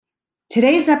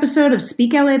Today's episode of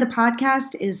Speak LA, the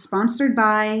podcast, is sponsored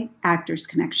by Actors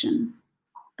Connection.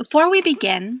 Before we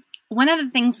begin, one of the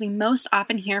things we most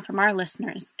often hear from our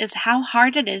listeners is how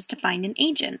hard it is to find an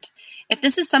agent. If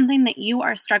this is something that you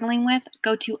are struggling with,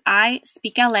 go to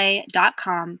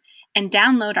ispeakla.com and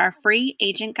download our free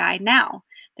agent guide now.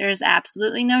 There is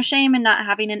absolutely no shame in not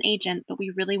having an agent, but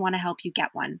we really want to help you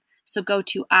get one. So go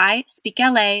to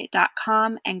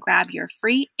ispeakla.com and grab your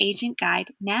free agent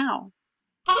guide now.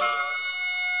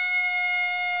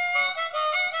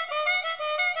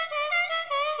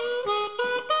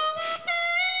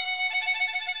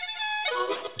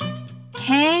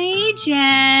 Hey,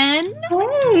 Jen.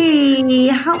 Hey,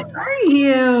 how are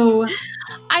you?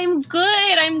 I'm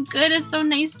good. It's so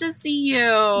nice to see you.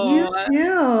 You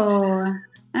too.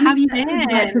 How have you been?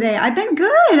 Today? I've been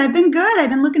good. I've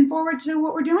been looking forward to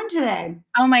what we're doing today.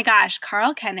 Oh my gosh,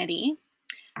 Carl Kennedy.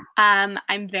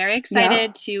 I'm very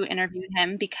excited to interview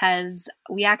him because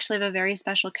we actually have a very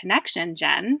special connection,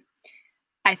 Jen.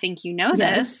 I think you know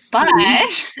this, but we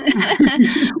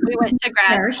went to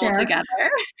grad school together.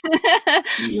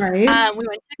 Right. We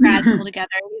went to grad school together.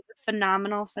 He's a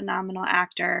phenomenal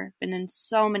actor. Been in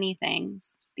so many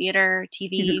things: theater, TV,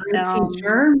 He's a great film.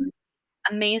 teacher.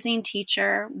 Amazing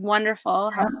teacher. Wonderful.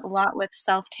 Helps a lot with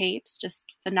self-tapes.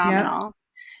 Just phenomenal.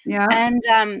 Yeah. And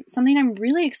something I'm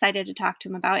really excited to talk to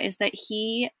him about is that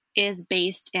he is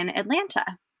based in Atlanta.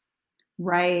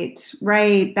 Right.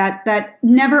 That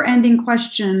never-ending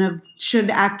question of should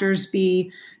actors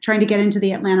be trying to get into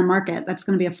the Atlanta market. That's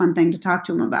going to be a fun thing to talk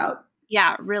to him about.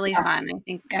 Yeah, really fun. I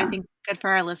think good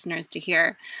for our listeners to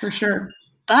hear. For sure.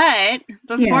 But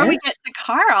before we get to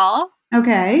Carl,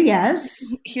 okay,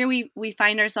 yes. Here we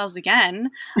find ourselves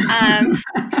again.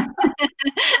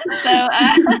 So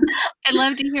I'd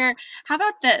love to hear, how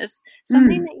about this?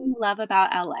 Something that you love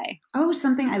about LA. Oh,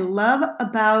 something I love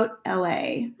about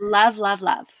LA. Love.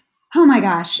 Oh my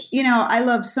gosh. I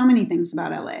love so many things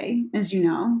about LA, as you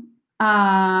know.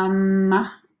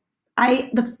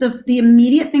 The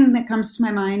immediate thing that comes to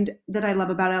my mind that I love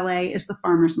about LA is the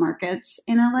farmers markets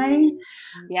in LA.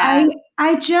 Yeah.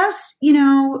 I just,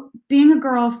 being a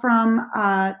girl from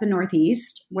the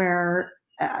Northeast, where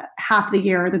half the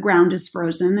year the ground is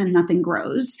frozen and nothing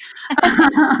grows,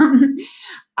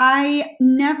 I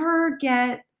never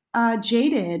get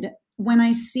jaded when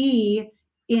I see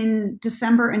in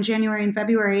December and January and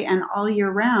February and all year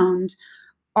round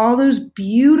all those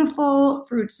beautiful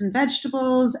fruits and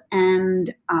vegetables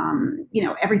and,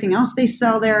 everything else they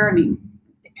sell there. I mean,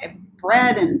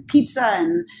 bread and pizza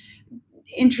and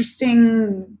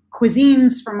interesting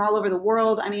cuisines from all over the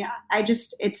world. I mean,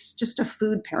 it's just a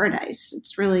food paradise.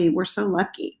 We're so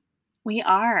lucky. We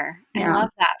are. Yeah. I love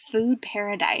that. Food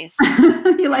paradise.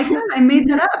 You like that? I made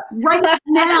that up right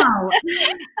now.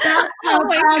 That's how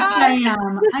fast I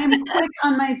am. I am quick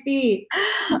on my feet.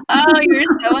 Oh, you're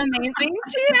so amazing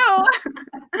too.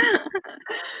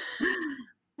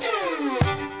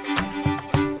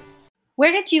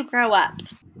 Where did you grow up?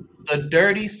 The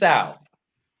dirty South.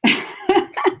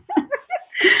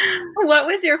 What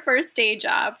was your first day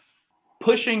job?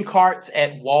 Pushing carts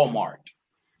at Walmart.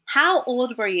 How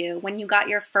old were you when you got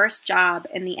your first job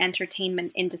in the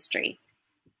entertainment industry?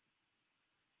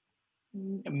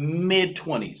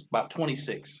 Mid-20s, about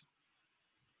 26.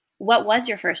 What was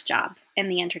your first job in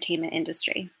the entertainment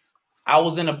industry? I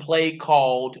was in a play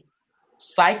called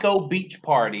Psycho Beach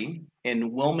Party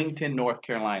in Wilmington, North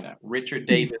Carolina. Richard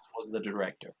Davis was the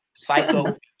director. Psycho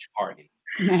Beach Party.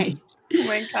 Nice. Oh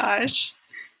my gosh.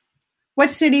 What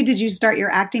city did you start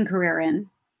your acting career in?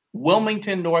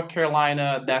 Wilmington, North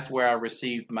Carolina. That's where I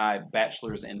received my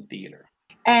bachelor's in theater.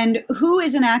 And who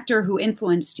is an actor who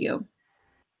influenced you?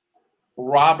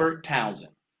 Robert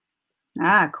Townsend.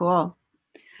 Ah, cool.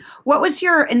 What was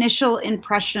your initial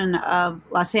impression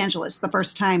of Los Angeles the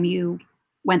first time you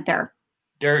went there?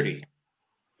 Dirty.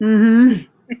 Mm-hmm.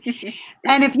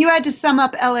 And if you had to sum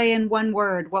up LA in one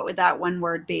word, what would that one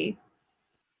word be?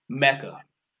 Mecca.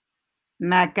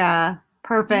 Mecca.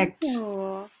 Perfect.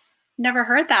 Ooh. Never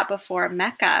heard that before.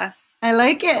 Mecca. I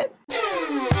like it.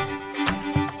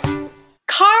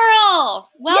 Carl,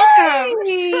 welcome.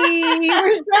 Yay!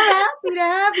 We're so happy to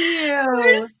have you.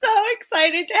 We're so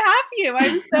excited to have you.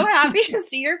 I'm so happy to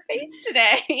see your face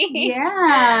today.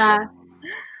 Yeah.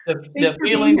 The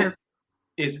feeling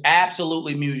is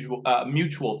absolutely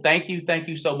mutual. Thank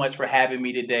you so much for having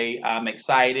me today. I'm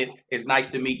excited. It's nice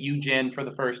to meet you, Jen, for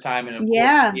the first time. And of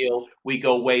course, Neil, we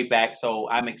go way back. So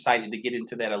I'm excited to get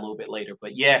into that a little bit later.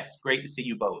 But yes, great to see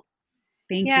you both.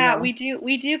 Thank you.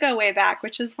 We do go way back,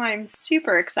 which is why I'm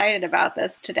super excited about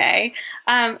this today.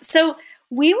 So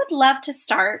we would love to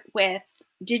start with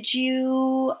Did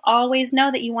you always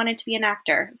know that you wanted to be an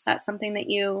actor? Is that something that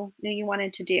you knew you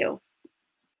wanted to do?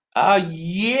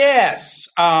 Yes.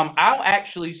 I'll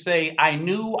actually say I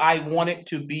knew I wanted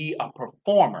to be a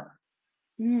performer.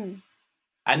 Mm.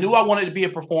 I knew I wanted to be a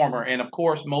performer. And of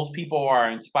course, most people are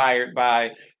inspired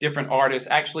by different artists.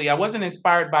 Actually, I wasn't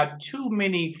inspired by too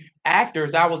many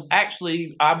actors. I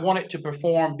wanted to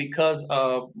perform because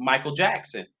of Michael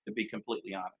Jackson, to be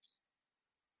completely honest.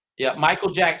 Yeah, Michael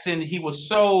Jackson, he was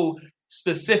so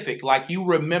specific. Like you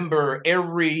remember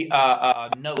every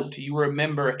note, you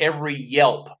remember every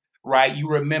yelp, right? You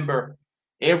remember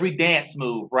every dance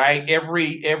move, right?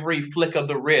 Every flick of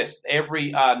the wrist,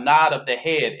 every nod of the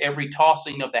head, every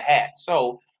tossing of the hat.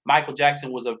 So Michael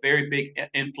Jackson was a very big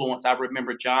influence. I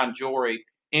remember John Jory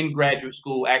in graduate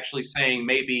school actually saying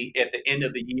maybe at the end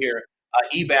of the year,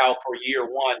 eval for year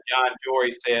one, John Jory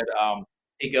said,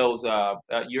 he goes,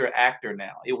 you're an actor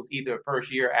now. It was either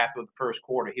first year after the first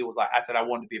quarter. He was like, I said, I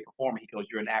wanted to be a performer. He goes,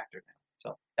 you're an actor now.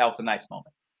 So that was a nice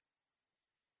moment.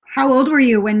 How old were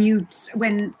you when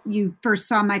you first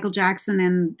saw Michael Jackson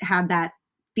and had that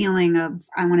feeling of,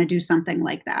 I want to do something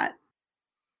like that?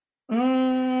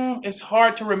 It's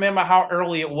hard to remember how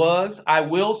early it was. I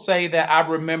will say that I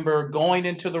remember going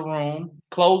into the room,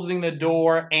 closing the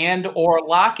door and or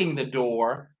locking the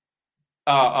door,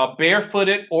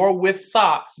 barefooted or with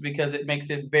socks, because it makes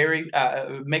it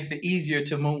makes it easier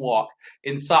to moonwalk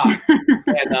in socks,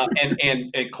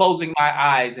 and closing my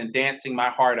eyes and dancing my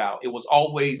heart out. It was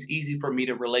always easy for me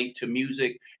to relate to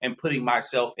music and putting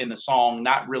myself in the song,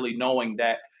 not really knowing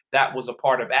that that was a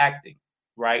part of acting,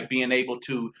 right? Being able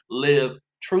to live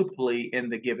truthfully in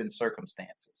the given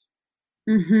circumstances.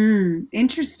 Mm-hmm.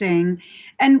 Interesting.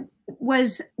 And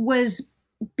was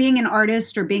being an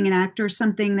artist or being an actor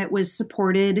something that was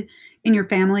supported in your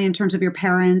family in terms of your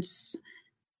parents?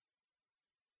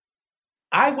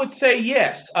 I would say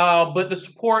yes, but the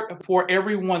support for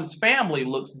everyone's family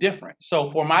looks different. So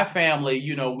for my family,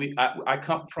 I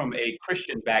come from a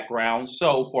Christian background.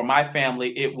 So for my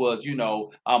family, it was,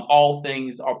 all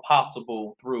things are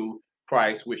possible through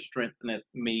Christ, which strengtheneth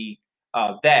me.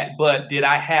 But did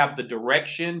I have the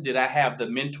direction? Did I have the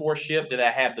mentorship? Did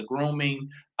I have the grooming?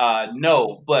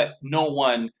 No, but no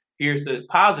one. Here's the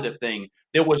positive thing: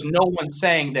 there was no one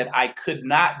saying that I could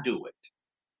not do it.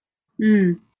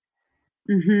 Mm.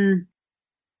 Mm-hmm.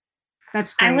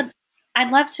 That's great.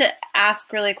 I'd love to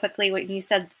ask really quickly when you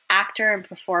said actor and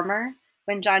performer,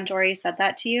 when John Jory said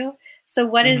that to you. So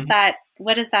what is that?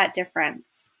 What is that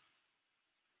difference?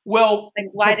 Well, like,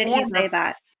 why did he say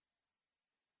that?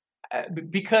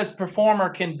 Because performer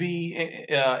can be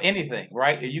anything,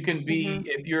 right? You can be,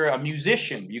 if you're a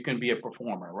musician, you can be a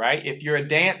performer, right? If you're a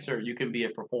dancer, you can be a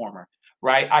performer,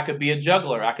 right? I could be a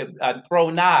juggler. I could throw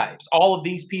knives. All of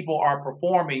these people are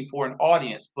performing for an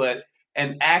audience, but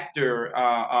an actor,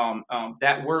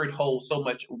 that word holds so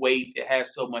much weight. It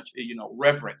has so much,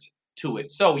 reverence to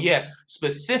it. So yes,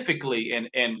 specifically,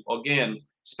 and again,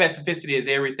 specificity is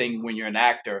everything when you're an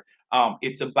actor.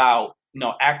 It's about,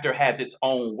 actor has its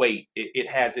own weight. It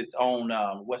has its own,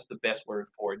 what's the best word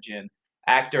for it, Jen?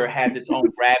 Actor has its own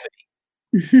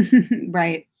gravity.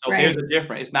 Right. So there's a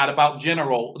difference. It's not about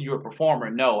general, you're a performer.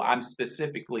 No, I'm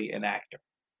specifically an actor.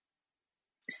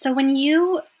 So when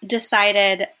you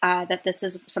decided that this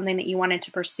is something that you wanted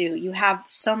to pursue, you have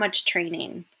so much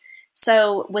training.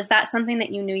 So was that something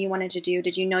that you knew you wanted to do?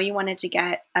 Did you know you wanted to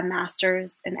get a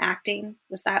master's in acting?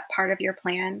 Was that part of your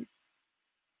plan?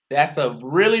 That's a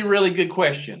really, really good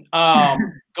question.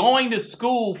 Going to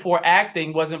school for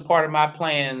acting wasn't part of my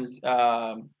plans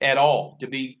at all, to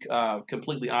be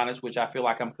completely honest, which I feel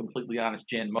like I'm completely honest,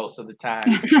 Jen, most of the time.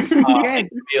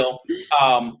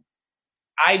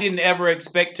 I didn't ever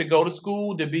expect to go to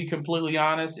school, to be completely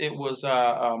honest. It was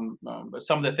some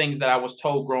of the things that I was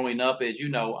told growing up is,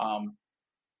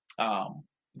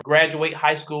 graduate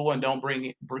high school and don't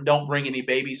bring any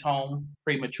babies home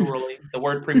prematurely. The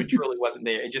word prematurely wasn't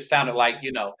there. It just sounded like,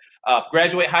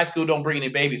 graduate high school, don't bring any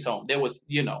babies home. There was,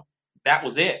 that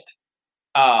was it.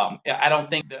 I don't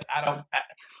think that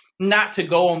not to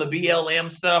go on the BLM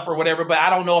stuff or whatever, but I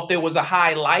don't know if there was a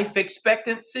high life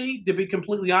expectancy, to be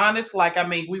completely honest. Like, I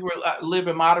mean, we were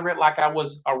living moderate, like I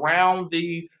was around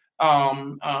the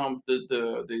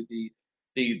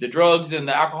drugs and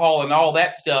the alcohol and all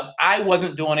that stuff. I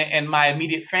wasn't doing it, and my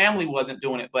immediate family wasn't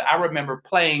doing it. But I remember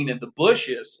playing in the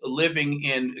bushes, living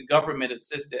in government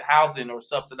assisted housing or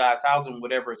subsidized housing,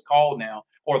 whatever it's called now,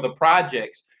 or the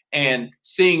projects, and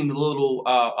seeing the little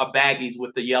baggies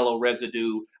with the yellow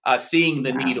residue, seeing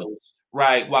the needles,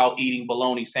 right, while eating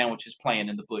bologna sandwiches, playing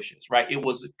in the bushes, right? It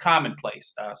was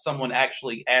commonplace. Someone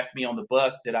actually asked me on the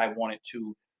bus that I wanted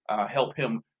to help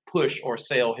him push or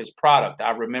sell his product.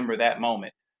 I remember that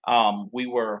moment. We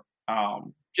were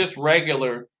just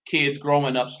regular kids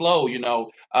growing up slow,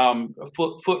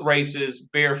 foot races,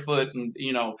 barefoot, and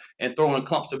and throwing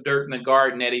clumps of dirt in the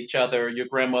garden at each other, your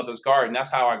grandmother's garden.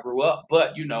 That's how I grew up.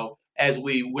 But as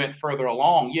we went further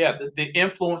along, the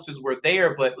influences were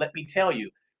there. But let me tell you,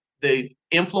 the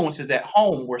influences at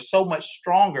home were so much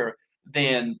stronger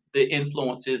than the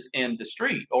influences in the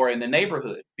street or in the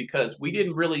neighborhood, because we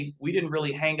didn't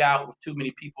really hang out with too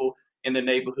many people in the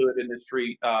neighborhood, in the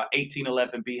street.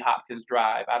 1811 B Hopkins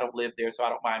Drive. I don't live there, so I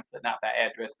don't mind putting out that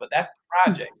address, but that's the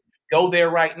project. Go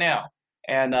there right now,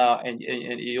 and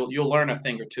you'll learn a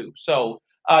thing or two. So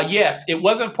yes, it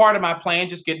wasn't part of my plan.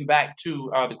 Just getting back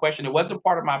to the question, it wasn't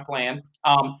part of my plan.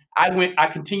 I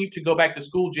continued to go back to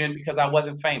school, Jen, because I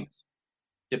wasn't famous,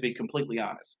 to be completely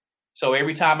honest. So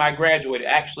every time I graduated,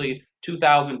 actually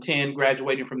 2010,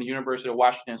 graduating from the University of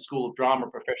Washington School of Drama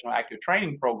Professional Actor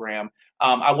Training Program,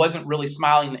 I wasn't really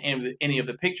smiling in any of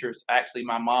the pictures. Actually,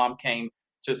 my mom came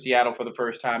to Seattle for the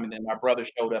first time, and then my brother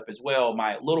showed up as well,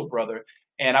 my little brother,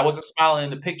 and I wasn't smiling in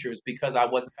the pictures because I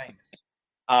wasn't famous.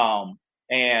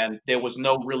 And there was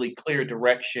no really clear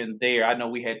direction there. I know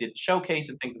we did the showcase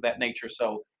and things of that nature.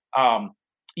 So and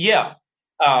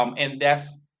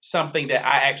that's something that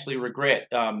I actually regret.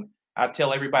 I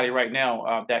tell everybody right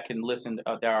now that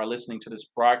are listening to this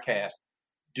broadcast,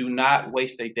 do not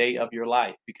waste a day of your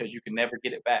life, because you can never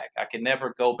get it back. I can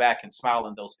never go back and smile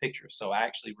in those pictures. So I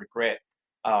actually regret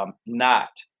not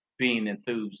being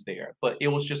enthused there. But it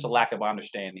was just a lack of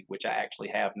understanding, which I actually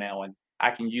have now. And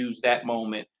I can use that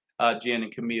moment, Jen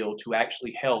and Camille, to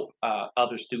actually help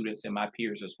other students and my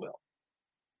peers as well.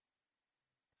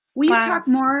 Will you talk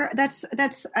more?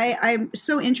 I'm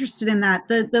so interested in that.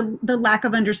 The lack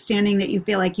of understanding that you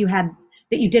feel like you had,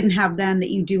 that you didn't have then, that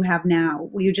you do have now.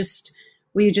 Will you just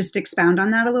expound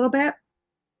on that a little bit?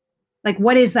 Like,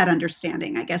 what is that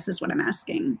understanding, I guess, is what I'm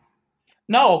asking.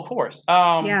 No, of course.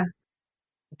 Yeah.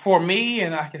 For me,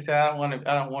 and like I said, I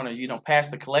don't want to, pass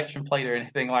the collection plate or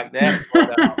anything like that.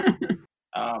 But,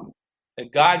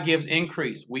 God gives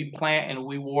increase. We plant and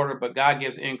we water, but God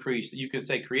gives increase. You can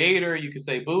say creator, you can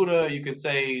say Buddha, you can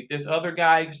say this other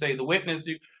guy, you can say the witness,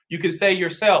 you can say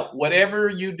yourself. Whatever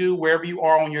you do, wherever you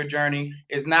are on your journey,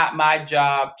 is not my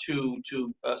job to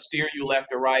steer you left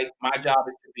or right. My job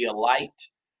is to be a light.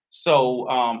 So,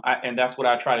 and that's what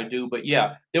I try to do. But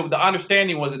yeah, the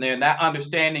understanding wasn't there. And that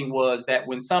understanding was that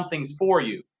when something's for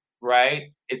you,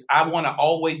 right, I want to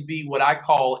always be what I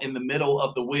call in the middle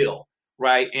of the wheel.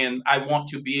 Right. And I want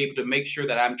to be able to make sure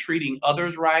that I'm treating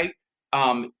others right.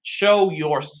 Show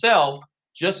yourself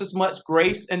just as much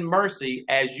grace and mercy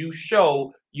as you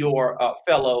show your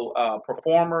fellow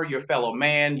performer, your fellow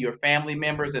man, your family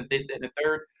members, and this and the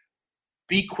third.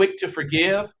 Be quick to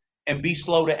forgive and be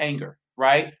slow to anger.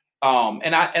 Right.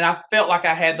 And I felt like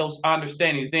I had those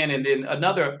understandings then. And then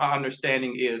another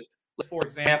understanding is, for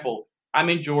example, I'm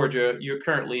in Georgia. You're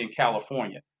currently in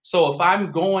California. So if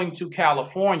I'm going to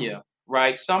California,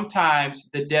 right, sometimes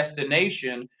the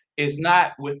destination is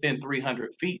not within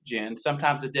 300 feet, Jen.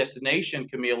 Sometimes the destination,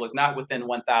 Camille, is not within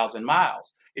 1,000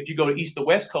 miles. If you go to east to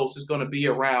west coast, it's going to be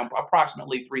around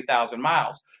approximately 3,000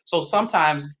 miles. So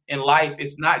sometimes in life,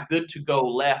 it's not good to go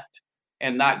left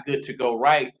and not good to go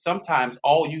right. Sometimes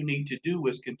all you need to do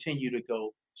is continue to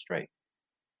go straight.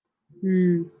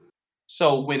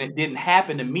 So when it didn't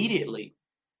happen immediately,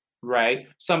 right,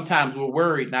 sometimes we're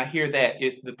worried. And I hear that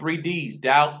it's the 3 Ds: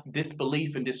 doubt,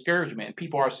 disbelief, and discouragement.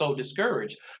 People are so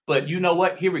discouraged. But you know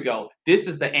what? Here we go. This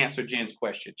is the answer Jen's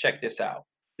question. Check this out.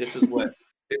 This is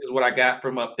what I got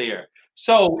from up there.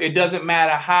 So it doesn't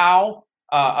matter how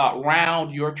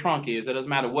round your trunk is. It doesn't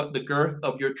matter what the girth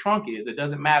of your trunk is. It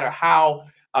doesn't matter how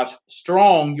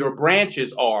strong your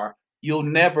branches are. You'll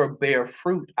never bear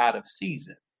fruit out of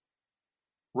season.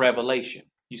 Revelation.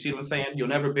 You see what I'm saying? You'll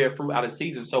never bear fruit out of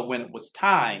season. So when it was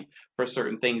time for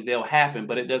certain things, they'll happen.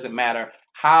 But it doesn't matter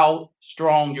how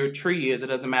strong your tree is. It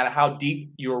doesn't matter how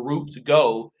deep your roots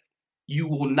go. You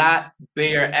will not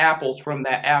bear apples from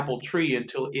that apple tree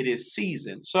until it is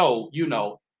seasoned. So,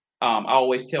 I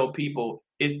always tell people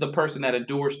it's the person that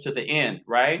endures to the end,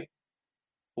 right?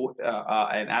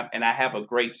 And I have a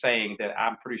great saying that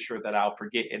I'm pretty sure that I'll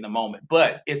forget in the moment.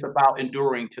 But it's about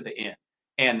enduring to the end.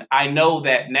 And I know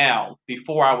that now.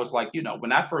 Before I was like,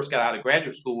 when I first got out of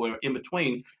graduate school, in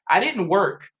between, I didn't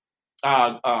work.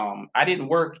 I didn't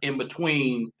work in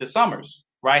between the summers,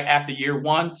 right? After year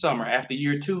 1, summer. After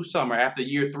year 2, summer. After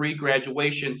year 3,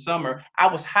 graduation, summer. I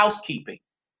was housekeeping.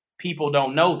 People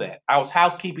don't know that. I was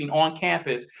housekeeping on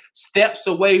campus, steps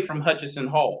away from Hutchinson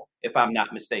Hall, if I'm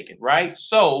not mistaken, right?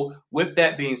 So with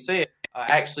that being said,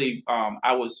 when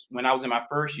I was in my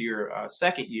first year,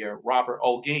 second year, Robert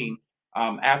Olguin,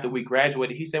 after we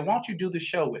graduated, he said, "Why don't you do the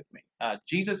show with me?"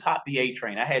 Jesus Hot the A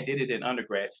Train. I had did it in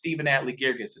undergrad. Stephen Adly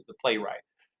Girgis is the playwright.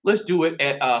 Let's do it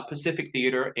at Pacific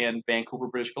Theater in Vancouver,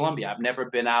 British Columbia. I've never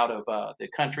been out of the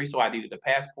country, so I needed a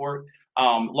passport.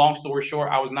 Long story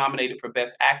short, I was nominated for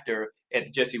Best Actor at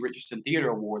the Jesse Richardson Theater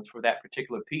Awards for that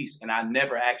particular piece, and I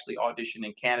never actually auditioned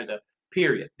in Canada,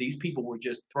 period. These people were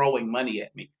just throwing money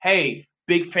at me. Hey,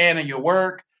 big fan of your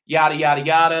work, yada yada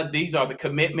yada. These are the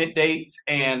commitment dates,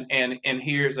 and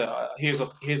here's a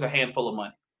handful of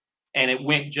money. And it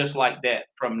went just like that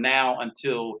from now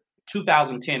until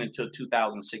 2010 until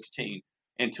 2016,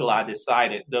 until I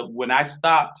decided when I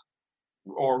stopped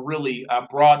or really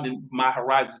broadened my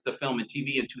horizons to film and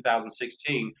TV in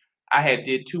 2016, I had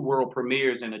did 2 world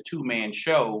premieres in a 2-man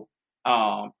show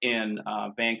in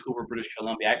Vancouver, British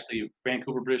Columbia. Actually,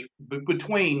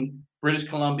 between British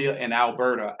Columbia and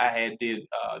Alberta, I had did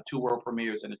 2 world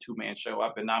premieres in a 2-man show.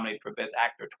 I've been nominated for Best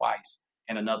Actor twice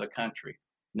in another country.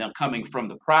 Now, coming from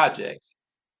the projects,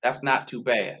 that's not too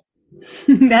bad.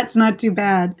 That's not too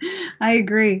bad. I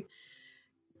agree.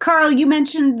 Carl, you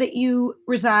mentioned that you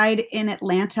reside in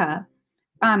Atlanta.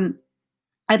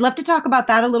 I'd love to talk about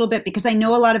that a little bit because I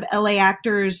know a lot of LA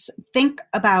actors think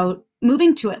about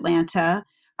moving to Atlanta.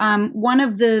 One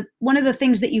of the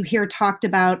things that you hear talked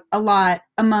about a lot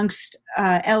amongst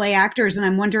LA actors, and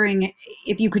I'm wondering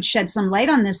if you could shed some light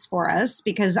on this for us,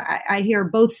 because I hear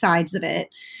both sides of it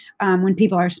when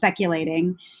people are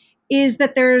speculating, is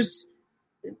that there's,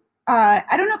 I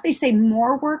don't know if they say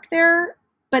more work there,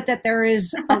 but that there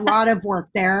is a lot of work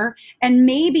there and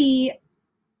maybe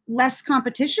less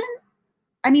competition.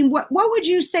 I mean, what would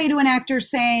you say to an actor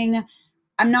saying,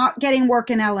 I'm not getting work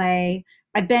in LA,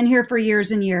 I've been here for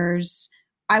years and years,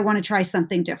 I want to try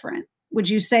something different? Would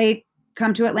you say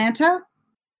come to Atlanta?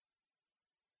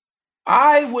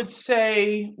 I would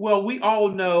say, well, we all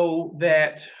know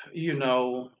that,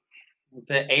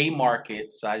 the A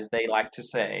markets, as they like to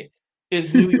say,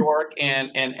 is New York and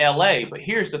LA. But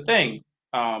here's the thing.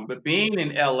 But being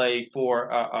in LA for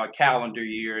a calendar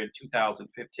year in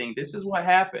 2015, this is what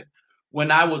happened. When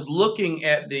I was looking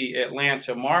at the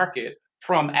Atlanta market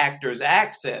from Actors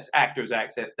Access,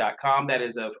 actorsaccess.com, that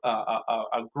is a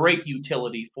great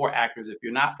utility for actors. If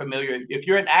you're not familiar, if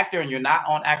you're an actor and you're not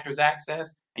on Actors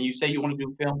Access and you say you want to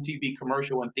do film, TV,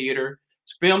 commercial, and theater,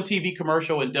 film, TV,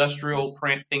 commercial, industrial,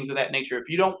 print, things of that nature. If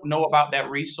you don't know about that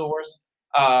resource,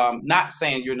 not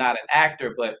saying you're not an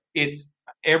actor, but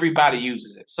everybody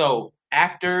uses it. So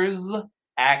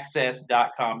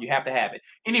actorsaccess.com, you have to have it.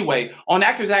 Anyway, on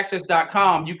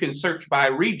actorsaccess.com, you can search by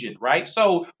region, right?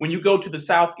 So when you go to the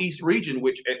Southeast region,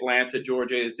 which Atlanta,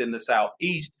 Georgia is in the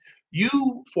Southeast,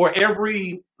 for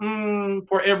every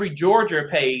Georgia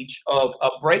page of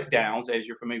breakdowns, as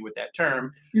you're familiar with that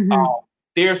term,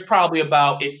 there's probably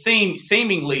about,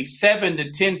 seemingly 7 to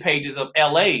 10 pages of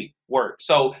LA work.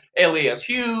 So LA is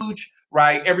huge,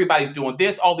 right? Everybody's doing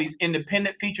this, all these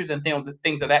independent features and things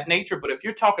of that nature. But if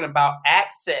you're talking about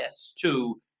access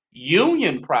to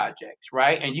union projects,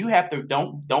 right? And you have to,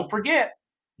 don't forget,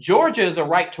 Georgia is a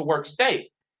right to work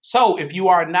state. So if you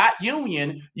are not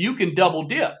union, you can double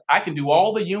dip. I can do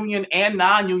all the union and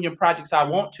non-union projects I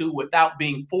want to without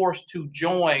being forced to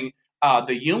join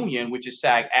the union, which is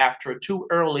SAG-AFTRA, too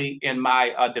early in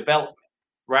my development,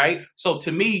 right? So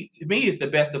to me, it's the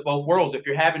best of both worlds. If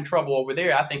you're having trouble over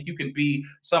there, I think you can be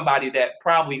somebody that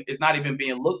probably is not even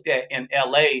being looked at in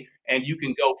LA, and you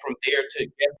can go from there to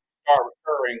start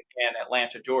recurring in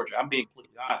Atlanta, Georgia. I'm being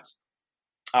completely honest.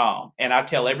 And I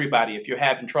tell everybody, if you're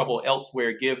having trouble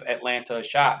elsewhere, give Atlanta a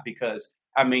shot, because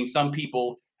I mean, some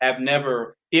people have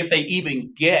never, if they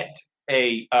even get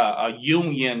a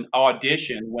union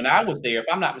audition. When I was there, if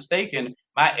I'm not mistaken,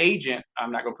 my agent,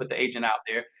 I'm not going to put the agent out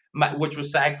there, which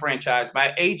was SAG Franchise,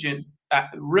 my agent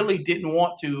really didn't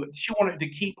want to, she wanted to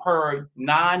keep her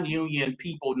non-union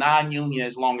people non-union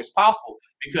as long as possible,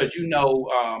 because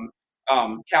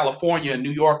California and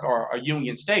New York are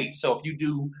union states. So if you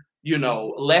do,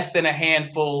 less than a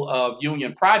handful of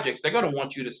union projects, they're going to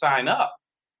want you to sign up.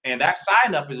 And that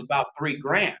sign up is about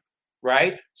 $3,000.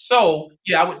 Right? So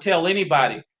yeah, I would tell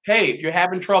anybody, hey, if you're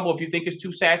having trouble, if you think it's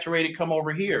too saturated, come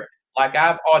over here. Like,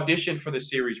 I've auditioned for the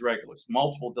series regulars,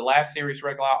 multiple. The last series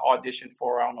regular I auditioned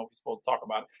for, I don't know if we're supposed to talk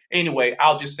about it. Anyway,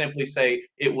 I'll just simply say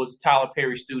it was Tyler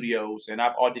Perry Studios, and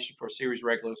I've auditioned for series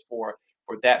regulars for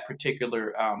that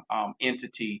particular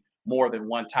entity more than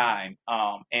one time.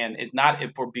 And it's not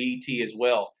for BET as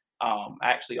well. I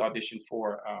actually auditioned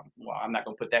for, well, I'm not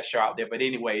going to put that show out there, but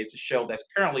anyway, it's a show that's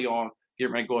currently on,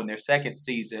 getting ready to go in their second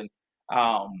season.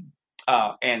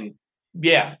 And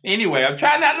Yeah. Anyway, I'm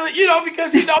trying not to,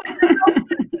 because you never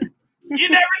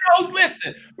know who's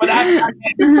listening. But I've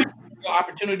had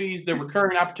opportunities, the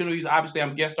recurring opportunities. Obviously,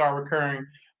 I'm guest star recurring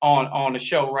on a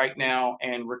show right now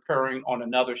and recurring on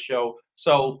another show.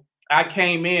 So I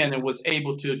came in and was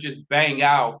able to just bang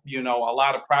out, a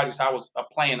lot of projects. I was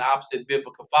playing opposite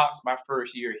Vivica Fox my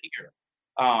first year here,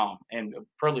 and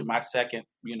probably my second,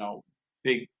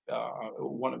 big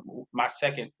one of my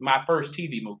first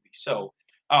TV movie. So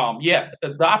yes,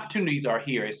 the opportunities are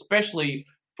here, especially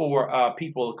for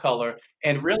people of color.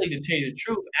 And really, to tell you the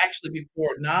truth, actually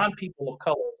before non-people of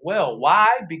color as well.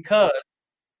 Why? Because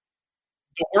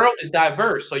the world is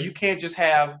diverse. So you can't just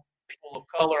have people of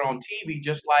color on TV,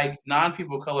 just like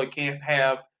non-people of color can't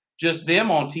have just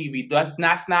them on TV.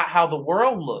 That's not how the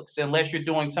world looks, unless you're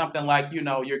doing something like, you're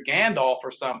Gandalf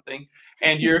or something,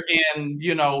 and you're in,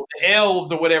 the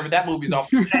elves or whatever. That movie's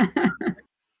off.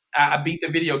 I beat the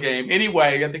video game.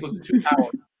 Anyway, I think it was 2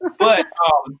 hours. But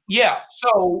yeah,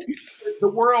 so the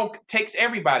world takes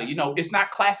everybody. It's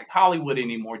not classic Hollywood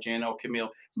anymore, Jen or Camille.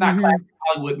 It's not classic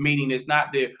Hollywood, meaning it's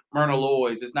not the Myrna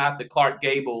Loy's, it's not the Clark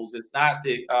Gables, it's not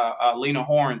the Lena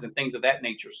Hornes and things of that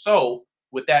nature. So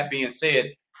with that being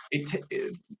said,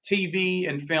 TV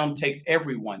and film takes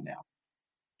everyone now.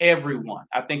 Everyone.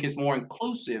 I think it's more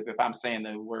inclusive, if I'm saying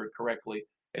the word correctly,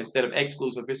 instead of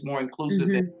exclusive. It's more inclusive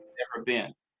than it's ever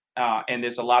been. And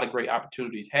there's a lot of great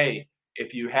opportunities. Hey,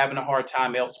 if you're having a hard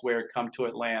time elsewhere, come to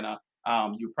Atlanta.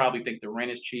 You probably think the rent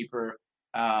is cheaper.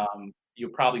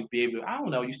 You'll probably be able to, I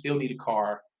don't know, you still need a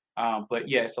car. But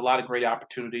yeah, it's a lot of great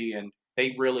opportunity. And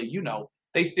they really,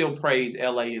 they still praise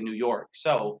LA and New York.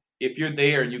 So if you're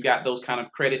there and you got those kind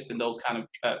of credits and those kind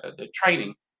of the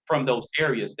training from those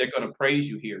areas, they're going to praise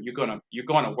you here. You're going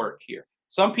to work here.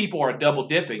 Some people are double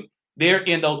dipping. They're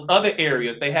in those other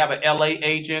areas. They have an LA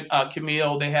agent,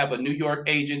 Camille. They have a New York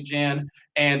agent, Jen,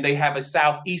 and they have a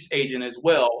Southeast agent as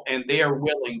well. And they are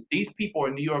willing, these people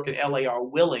in New York and LA are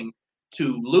willing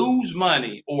to lose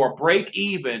money or break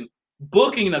even,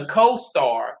 booking a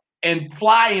co-star and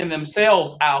flying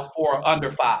themselves out for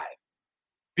under $5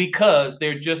 because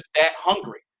they're just that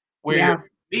hungry. Where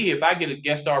me, if I get a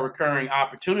guest star recurring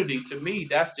opportunity, to me,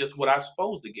 that's just what I'm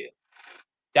supposed to get.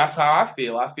 That's how I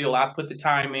feel. I feel I put the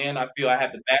time in. I feel I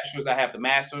have the bachelor's, I have the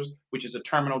master's, which is a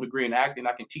terminal degree in acting.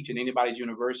 I can teach at anybody's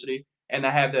university, and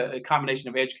I have a combination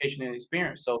of education and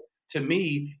experience. So to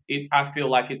me, I feel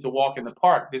like it's a walk in the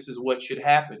park. This is what should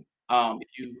happen.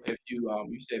 You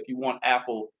said if you want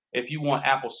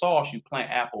applesauce, you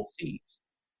plant apple seeds.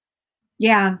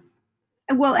 Yeah.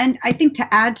 Well, and I think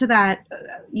to add to that,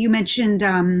 you mentioned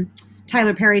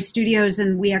Tyler Perry Studios,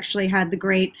 and we actually had the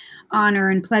great honor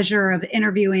and pleasure of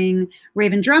interviewing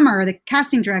Raven Drummer, the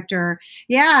casting director.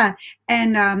 Yeah.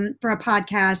 And for a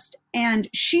podcast. And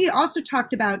she also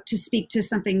talked about, to speak to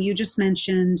something you just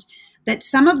mentioned, that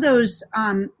some of those,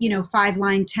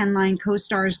 5-line, 10-line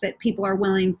co-stars that people are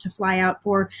willing to fly out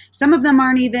for, some of them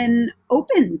aren't even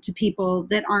open to people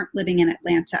that aren't living in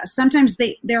Atlanta. Sometimes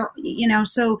they're,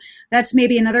 so that's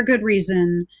maybe another good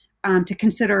reason to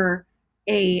consider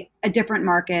a different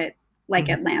market like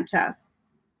Atlanta.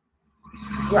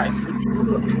 Right.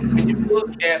 When you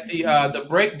look at the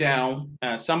breakdown,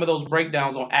 some of those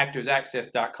breakdowns on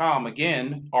actorsaccess.com,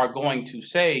 again, are going to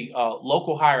say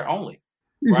local hire only.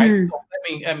 Right.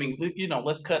 So, I mean,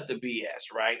 let's cut the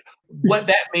BS, right? What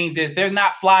that means is they're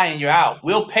not flying you out.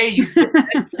 We'll pay you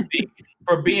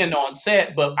for being on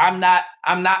set, but I'm not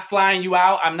flying you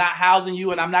out. I'm not housing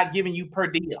you, and I'm not giving you per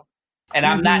diem, and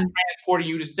I'm not transporting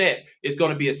you to set. It's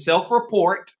going to be a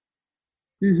self-report.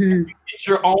 You get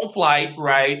your own flight,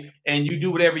 right? And you do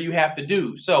whatever you have to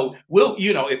do. So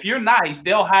if you're nice,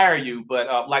 they'll hire you.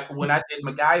 But like when I did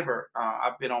MacGyver,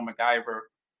 I've been on MacGyver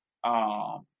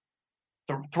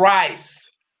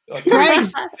thrice. So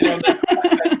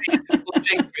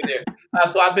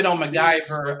I've been on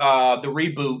MacGyver, the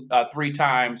reboot, 3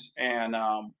 times, and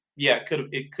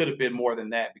it could have been more than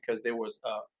that, because there was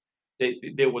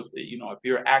if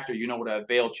you're an actor, you know what a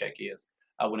veil check is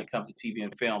when it comes to TV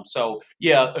and film. So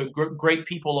great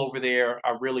people over there.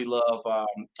 I really love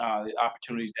the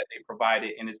opportunities that they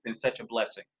provided, and it's been such a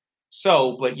blessing.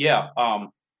 So, but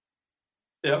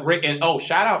and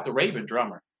shout out to Raven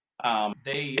Drummer.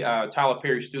 Tyler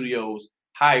Perry Studios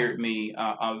hired me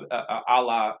a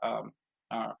la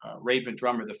Raven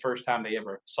Drummer the first time they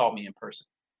ever saw me in person.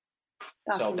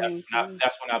 That's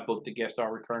when I booked the guest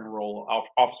star recurring role of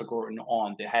Officer Gordon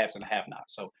on The Haves and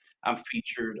Have-Nots. So I'm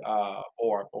featured,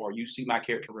 or you see my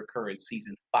character recur in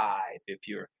season 5 if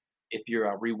you're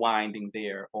rewinding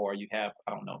there, or you have,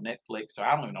 I don't know, Netflix, or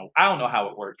I don't know how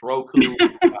it works, Roku.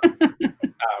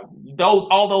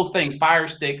 all those things, fire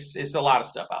sticks. It's a lot of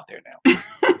stuff out there now.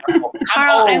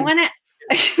 Carl, I want to.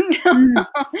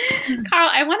 Carl,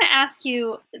 I want to ask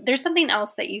you, there's something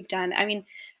else that you've done. I mean,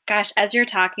 gosh, as you're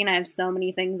talking, I have so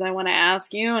many things I want to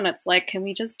ask you, and it's like, can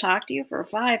we just talk to you for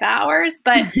 5 hours?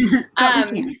 But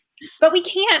we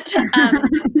can't.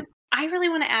 I really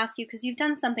want to ask you, because you've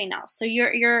done something else. So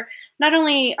you're not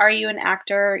only are you an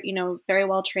actor, very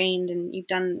well trained, and you've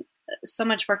done so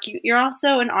much work. You're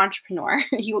also an entrepreneur.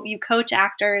 You coach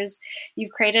actors.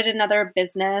 You've created another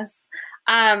business,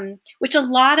 which a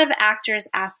lot of actors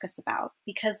ask us about,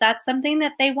 because that's something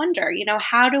that they wonder.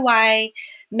 How do I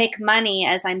make money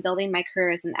as I'm building my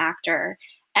career as an actor?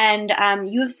 And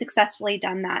you have successfully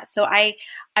done that. So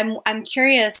I'm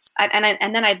curious,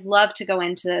 and then I'd love to go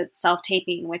into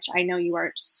self-taping, which I know you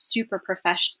are super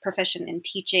proficient in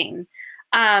teaching.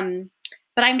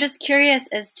 But I'm just curious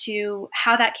as to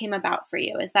how that came about for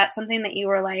you. Is that something that you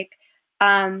were like,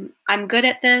 I'm good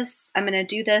at this, I'm going to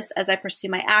do this as I pursue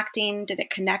my acting? Did it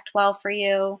connect well for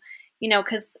you?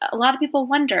 Because a lot of people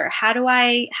wonder, how do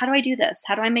I do this?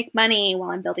 How do I make money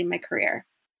while I'm building my career?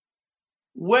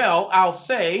 Well, I'll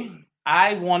say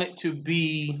I wanted to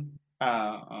be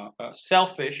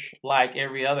selfish like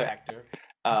every other actor.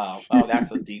 Oh,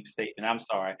 that's a deep statement. I'm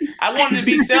sorry. I wanted to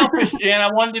be selfish, Jen.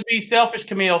 I wanted to be selfish,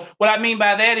 Camille. What I mean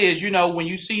by that is, when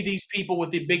you see these people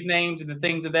with the big names and the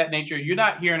things of that nature, you're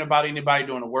not hearing about anybody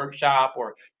doing a workshop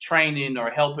or training or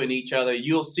helping each other.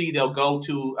 You'll see they'll go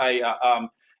to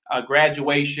a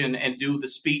graduation and do the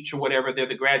speech or whatever. They're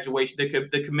the graduation,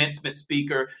 the commencement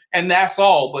speaker, and that's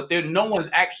all. But no one's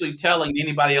actually telling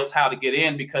anybody else how to get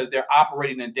in, because they're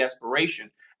operating in desperation.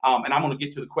 And I'm going to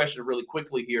get to the question really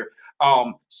quickly here.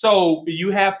 So you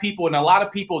have people, and a lot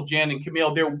of people, Jen and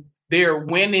Camille, they're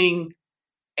winning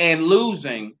and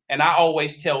losing. And I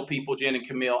always tell people, Jen and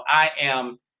Camille, I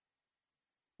am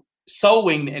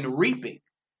sowing and reaping.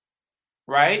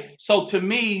 Right. So to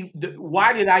me,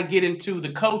 why did I get into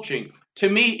the coaching? To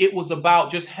me, it was about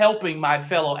just helping my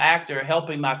fellow actor,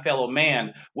 helping my fellow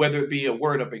man, whether it be a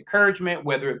word of encouragement,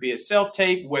 whether it be a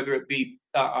self-tape, whether it be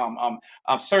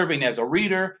serving as a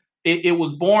reader. It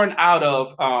was born out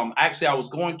of, actually,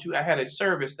 I had a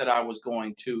service that I was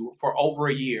going to for over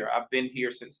a year. I've been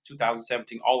here since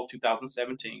 2017, all of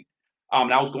 2017.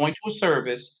 And I was going to a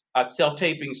service, a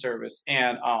self-taping service.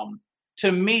 And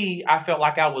to me, I felt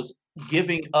like I was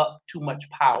giving up too much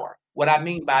power. What I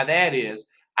mean by that is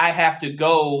I have to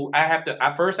call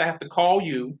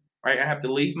you, right? I have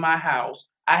to leave my house.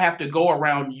 I have to go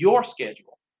around your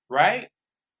schedule, right?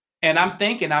 And I'm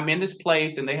thinking I'm in this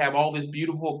place and they have all this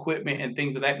beautiful equipment and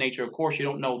things of that nature. Of course, you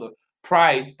don't know the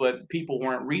price, but people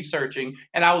weren't researching.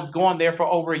 And I was going there for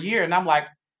over a year, and I'm like,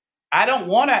 I don't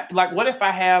want to, like, what if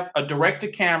I have a direct to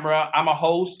camera, I'm a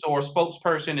host or a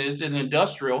spokesperson, it's an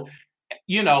industrial,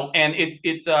 and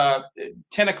it's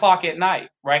 10 o'clock at night,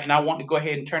 right? And I want to go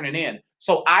ahead and turn it in.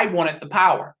 So I wanted the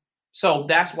power. So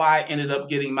that's why I ended up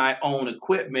getting my own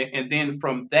equipment. And then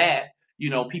from that,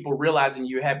 people realizing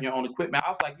you have your own equipment, I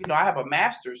was like, I have a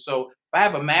master's. So if I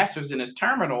have a master's in this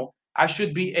terminal, I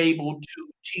should be able to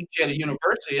teach at a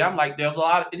university. I'm like, there's a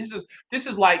lot of, this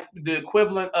is like the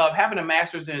equivalent of having a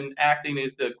master's in acting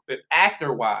is the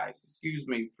actor wise, excuse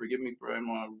me, forgive me for I don't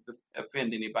want to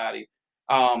offend anybody.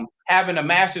 Having a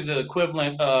master's is the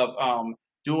equivalent of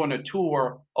doing a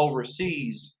tour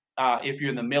overseas if you're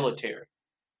in the military,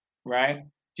 right?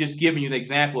 Just giving you the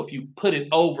example, if you put it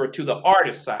over to the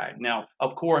artist side. Now,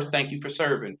 of course, thank you for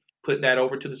serving. Put that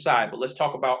over to the side. But let's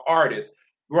talk about artists,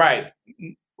 right?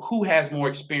 Who has more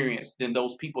experience than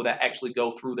those people that actually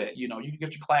go through that? You can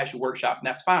get your class, your workshop, and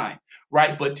that's fine,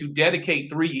 right? But to dedicate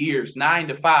 3 years, 9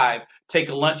 to 5, take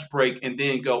a lunch break and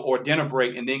then go, or dinner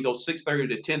break, and then go 6:30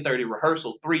 to 10:30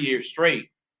 rehearsal 3 years straight.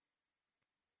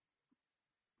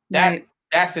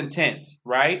 That's intense,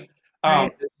 right?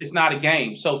 Right. It's not a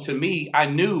game. So to me, I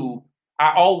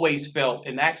always felt,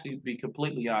 and actually to be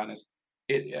completely honest,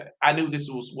 I knew this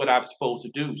was what I was supposed to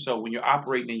do. So when you're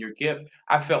operating in your gift,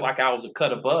 I felt like I was a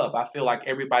cut above. I feel like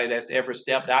everybody that's ever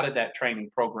stepped out of that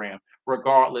training program,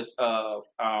 regardless of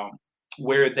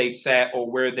where they sat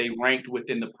or where they ranked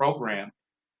within the program,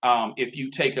 if you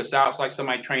take us out, it's like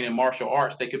somebody trained in martial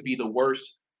arts. They could be the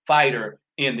worst fighter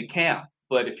in the camp.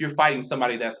 But if you're fighting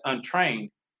somebody that's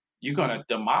untrained, you're going to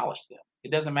demolish them.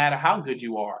 It doesn't matter how good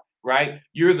you are, right?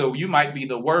 You might be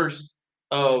the worst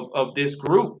of this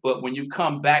group, but when you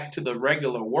come back to the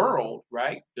regular world,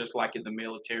 right, just like in the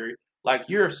military, like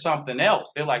you're something else.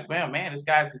 They're like, man, this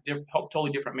guy's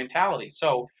totally different mentality.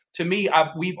 So to me,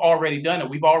 we've already done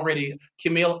it.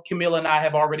 Camille and I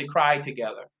have already cried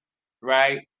together,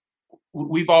 right?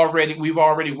 we've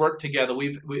already worked together.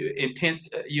 We've intense,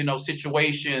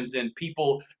 situations and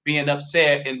people being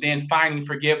upset and then finding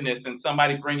forgiveness and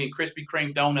somebody bringing Krispy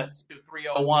Kreme donuts to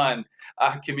 301.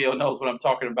 Camille knows what I'm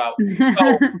talking about.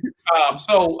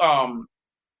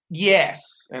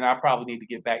 Yes, and I probably need to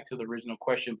get back to the original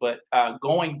question, but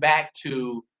going back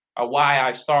to why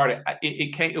I started,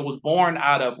 it was born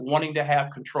out of wanting to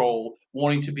have control,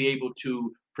 wanting to be able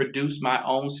to produce my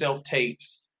own self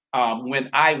tapes when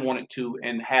I wanted to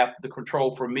and have the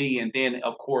control for me. And then,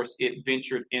 of course, it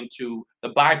ventured into the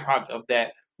byproduct of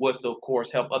that was to, of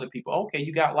course, help other people. Okay,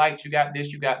 you got likes, you got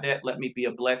this, you got that. Let me be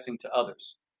a blessing to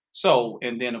others. So,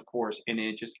 and then, of course, and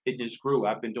it just grew.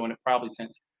 I've been doing it probably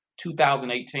since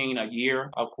 2018, a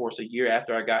year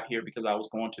after I got here, because I was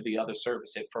going to the other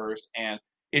service at first, and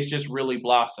it's just really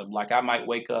blossomed. Like I might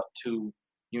wake up to,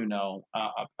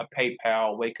 a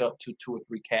PayPal, wake up to 2 or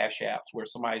 3 Cash Apps where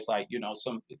somebody's like,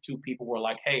 some 2 people were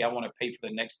like, hey, I want to pay for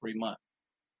the next 3 months,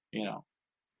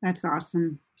 That's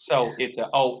awesome. So it's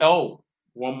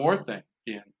one more thing,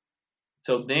 Jen.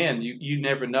 So then you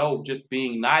never know, just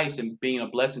being nice and being a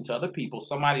blessing to other people.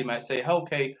 Somebody might say,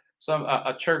 okay,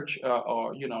 a church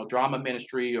or drama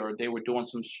ministry, or they were doing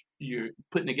you're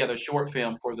putting together a short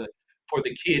film for the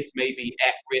kids, maybe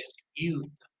at risk youth,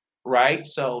 right?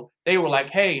 So they were like,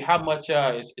 hey, how much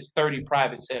is 30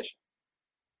 private sessions?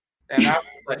 And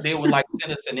they would like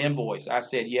send us an invoice. I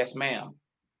said, yes, ma'am.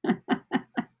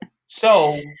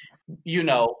 So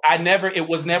it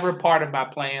was never part of my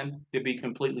plan, to be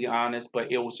completely honest,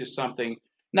 but it was just something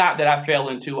not that I fell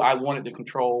into. I wanted the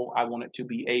control. I wanted to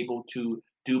be able to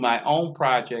do my own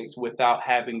projects without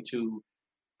having to.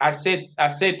 I said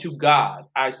to God,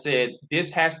 I said,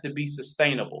 this has to be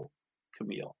sustainable,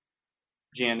 Camille.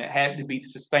 Jen, it had to be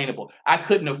sustainable. I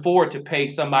couldn't afford to pay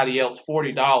somebody else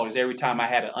 $40 every time I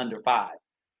had an under 5.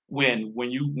 When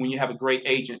you have a great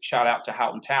agent, shout out to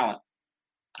Houghton Talent,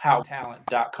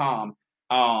 houghtontalent.com.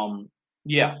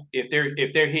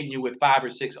 If they're hitting you with 5 or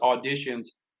 6 auditions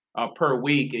per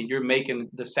week, and you're making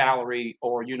the salary,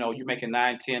 or you're making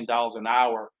 $9-10 an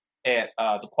hour at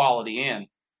the Quality Inn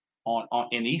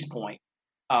in East Point,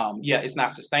 it's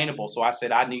not sustainable. So I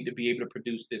said I need to be able to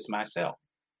produce this myself,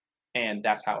 and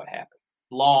that's how it happened.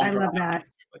 I love that.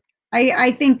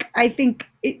 I think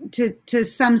to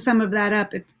sum some of that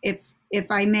up, if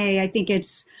I may, I think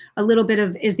it's a little bit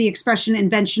of, is the expression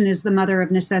invention is the mother of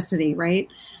necessity, right?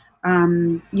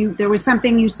 There was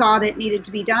something you saw that needed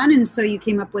to be done, and so you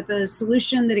came up with a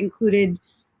solution that included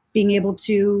being able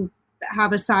to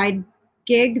have a side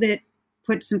gig that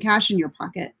put some cash in your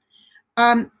pocket.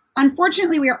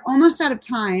 Unfortunately, we are almost out of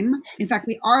time. In fact,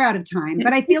 we are out of time,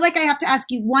 but I feel like I have to ask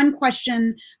you one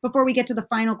question before we get to the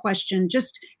final question,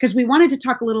 just because we wanted to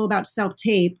talk a little about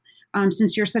self-tape,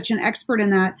 since you're such an expert in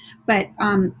that. But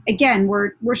again,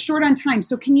 we're short on time.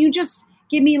 So can you just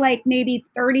give me like maybe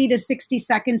 30 to 60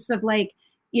 seconds of a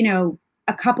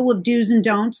couple of do's and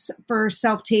don'ts for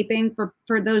self-taping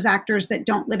for those actors that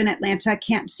don't live in Atlanta,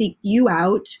 can't seek you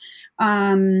out.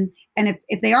 And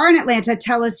if they are in Atlanta,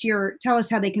 tell us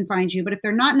how they can find you. But if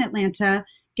they're not in Atlanta,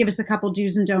 give us a couple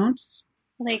do's and don'ts.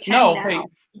 They can now.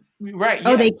 Right.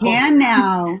 Oh, they can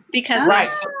now. Because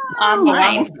right.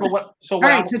 online. All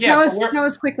right. So tell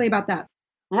us quickly about that.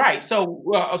 Right. So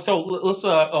let's,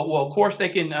 of course they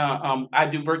can, I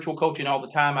do virtual coaching all the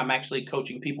time. I'm actually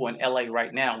coaching people in LA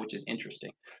right now, which is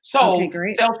interesting. So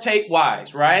self-tape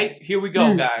wise, right? Here we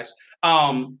go, guys.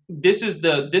 This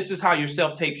is how your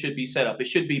self-tape should be set up. It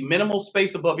should be minimal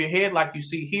space above your head, like you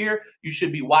see here. You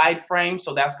should be wide frame.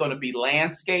 So that's going to be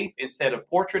landscape instead of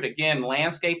portrait. Again,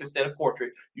 landscape instead of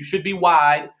portrait. You should be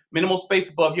wide, minimal space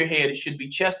above your head. It should be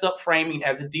chest up framing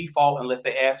as a default, unless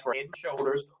they ask for head and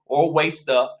shoulders or waist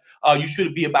up. You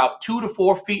should be about 2 to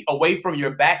 4 feet away from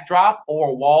your backdrop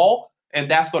or wall. And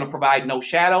that's going to provide no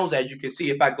shadows. As you can see,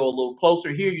 if I go a little closer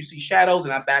here, you see shadows,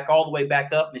 and I back all the way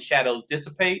back up and the shadows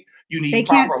dissipate. You need They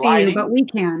can't see lighting. You, but we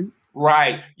can.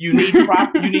 Right. You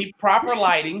need proper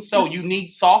lighting. So you need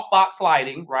softbox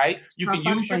lighting, right? You can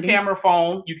use your camera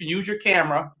phone. You can use your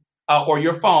camera or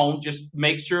your phone. Just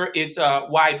make sure it's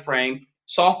wide frame.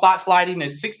 Softbox lighting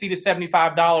is $60 to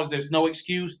 $75. There's no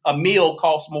excuse. A meal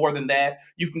costs more than that.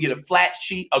 You can get a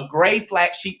gray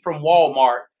flat sheet from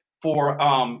Walmart for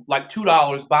like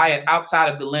 $2. Buy it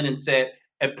outside of the linen set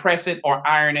and press it or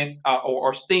iron it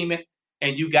or steam it,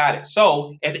 and you got it.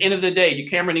 So at the end of the day, your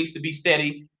camera needs to be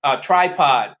steady.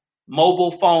 Tripod,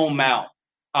 mobile phone mount,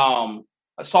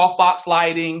 softbox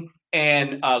lighting,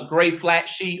 and a gray flat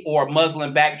sheet or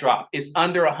muslin backdrop. It's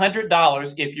under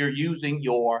 $100 if you're using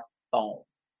your phone.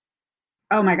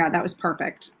 Oh my God, that was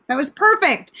perfect. That was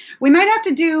perfect. We might have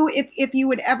to do, if you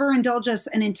would ever indulge us,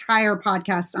 an entire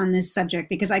podcast on this subject,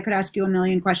 because I could ask you a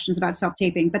million questions about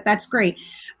self-taping, but that's great.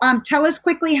 Tell us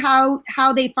quickly how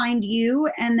they find you,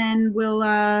 and then we'll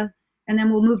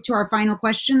move to our final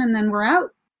question, and then we're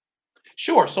out.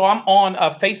 Sure. So I'm on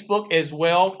Facebook as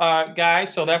well,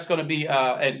 guys. So that's going to be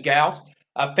at gals.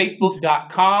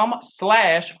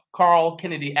 Facebook.com/Carl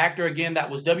Kennedy Actor. Again, that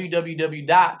was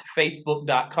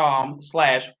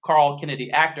www.facebook.com/Carl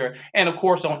Kennedy Actor. And of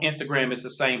course, on Instagram, it's the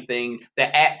same thing.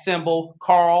 The @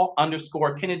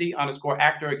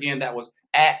 Carl_Kennedy_actor. Again, that was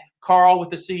 @Carl with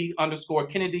the C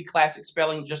 _Kennedy, classic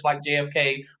spelling, just like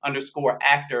JFK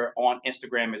 _actor on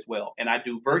Instagram as well. And I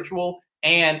do virtual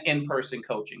and in-person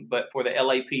coaching. But for the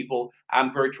LA people,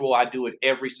 I'm virtual. I do it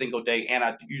every single day. And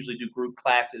I usually do group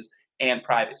classes and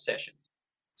private sessions.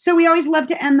 So we always love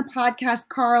to end the podcast,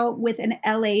 Carl, with an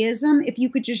LA-ism. If you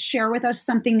could just share with us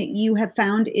something that you have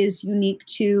found is unique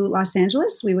to Los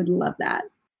Angeles, we would love that.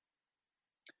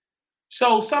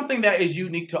 So something that is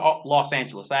unique to Los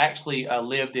Angeles. I actually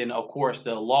lived in, of course,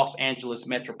 the Los Angeles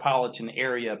metropolitan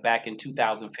area back in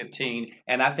 2015.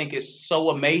 And I think it's so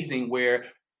amazing where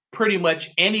pretty much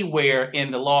anywhere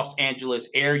in the Los Angeles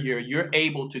area, you're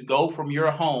able to go from your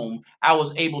home. I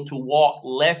was able to walk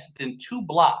less than 2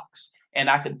 blocks and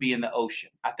I could be in the ocean.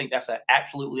 I think that's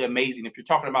absolutely amazing. If you're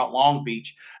talking about Long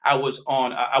Beach, I was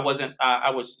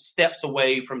steps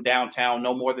away from downtown,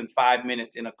 no more than 5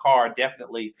 minutes in a car,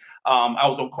 definitely. I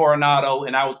was on Coronado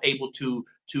and I was able to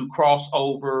cross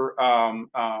over.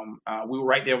 We were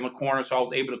right there on the corner, so I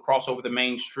was able to cross over the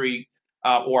main street.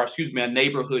 A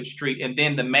neighborhood street. And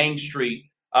then the main street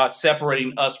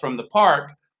separating us from the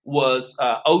park was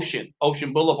Ocean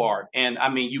Boulevard. And I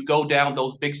mean, you go down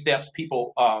those big steps,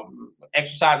 people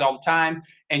exercise all the time,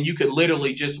 and you could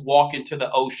literally just walk into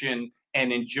the ocean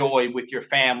and enjoy with your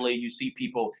family. You see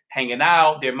people hanging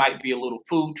out. There might be a little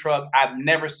food truck. I've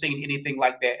never seen anything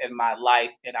like that in my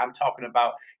life. And I'm talking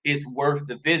about it's worth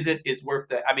the visit. It's worth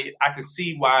I can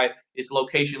see why it's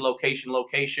location.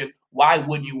 Why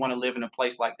wouldn't you want to live in a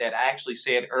place like that? I actually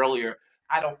said earlier,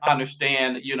 I don't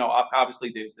understand,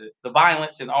 obviously there's the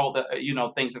violence and all the,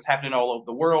 things that's happening all over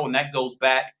the world. And that goes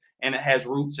back and it has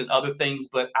roots in other things.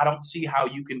 But I don't see how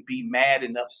you can be mad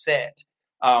and upset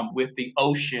with the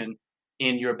ocean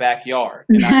in your backyard.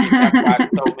 And I think that's why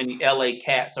so many LA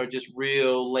cats are just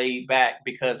real laid back,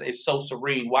 because it's so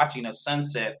serene. Watching a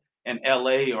sunset in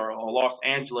LA or Los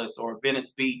Angeles or Venice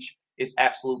Beach is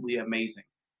absolutely amazing.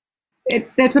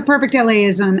 That's a perfect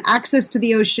LA-ism. Access to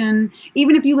the ocean,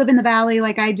 even if you live in the valley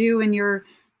like I do and you're,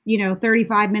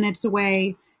 35 minutes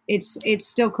away, it's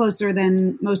still closer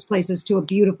than most places to a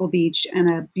beautiful beach and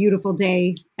a beautiful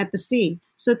day at the sea.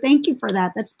 So thank you for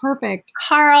that. That's perfect.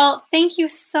 Carl, thank you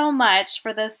so much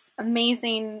for this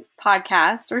amazing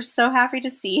podcast. We're so happy to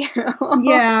see you.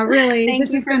 Yeah, really. Thank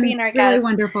you for being our guest. Really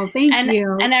wonderful. Thank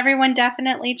you. And everyone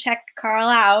definitely check Carl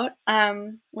out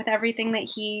with everything that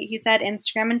he said,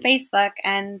 Instagram and Facebook,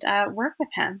 and work with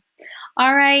him.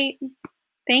 All right.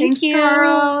 Thanks, you.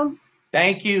 Carl.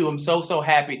 Thank you. I'm so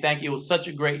happy. Thank you. It was such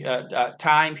a great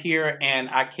time here, and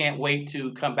I can't wait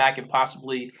to come back and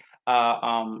possibly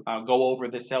go over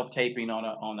the self-taping on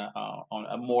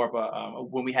a more of a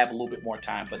when we have a little bit more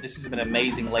time. But this has been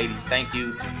amazing, ladies. Thank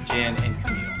you, Jen and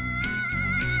Camille.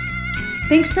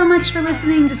 Thanks so much for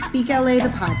listening to Speak LA,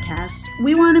 the podcast.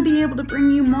 We want to be able to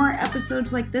bring you more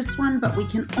episodes like this one, but we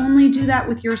can only do that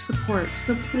with your support.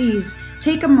 So please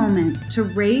take a moment to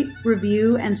rate,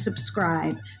 review, and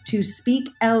subscribe to Speak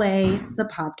LA, the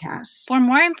podcast. For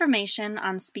more information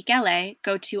on Speak LA,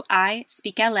 go to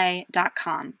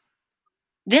ispeakla.com.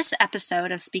 This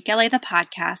episode of Speak LA, the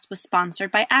podcast was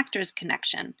sponsored by Actors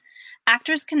Connection.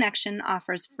 Actors Connection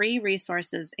offers free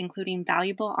resources, including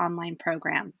valuable online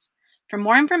programs. For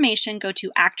more information, go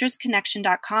to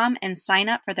actorsconnection.com and sign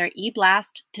up for their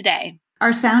e-blast today.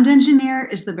 Our sound engineer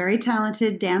is the very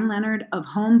talented Dan Leonard of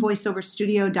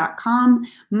homevoiceoverstudio.com.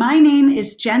 My name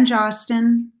is Jen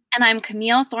Jostin. And I'm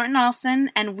Camille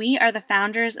Thornton-Olson, and we are the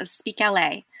founders of Speak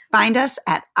LA. Find us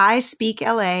at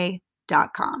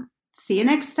ispeakla.com. See you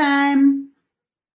next time.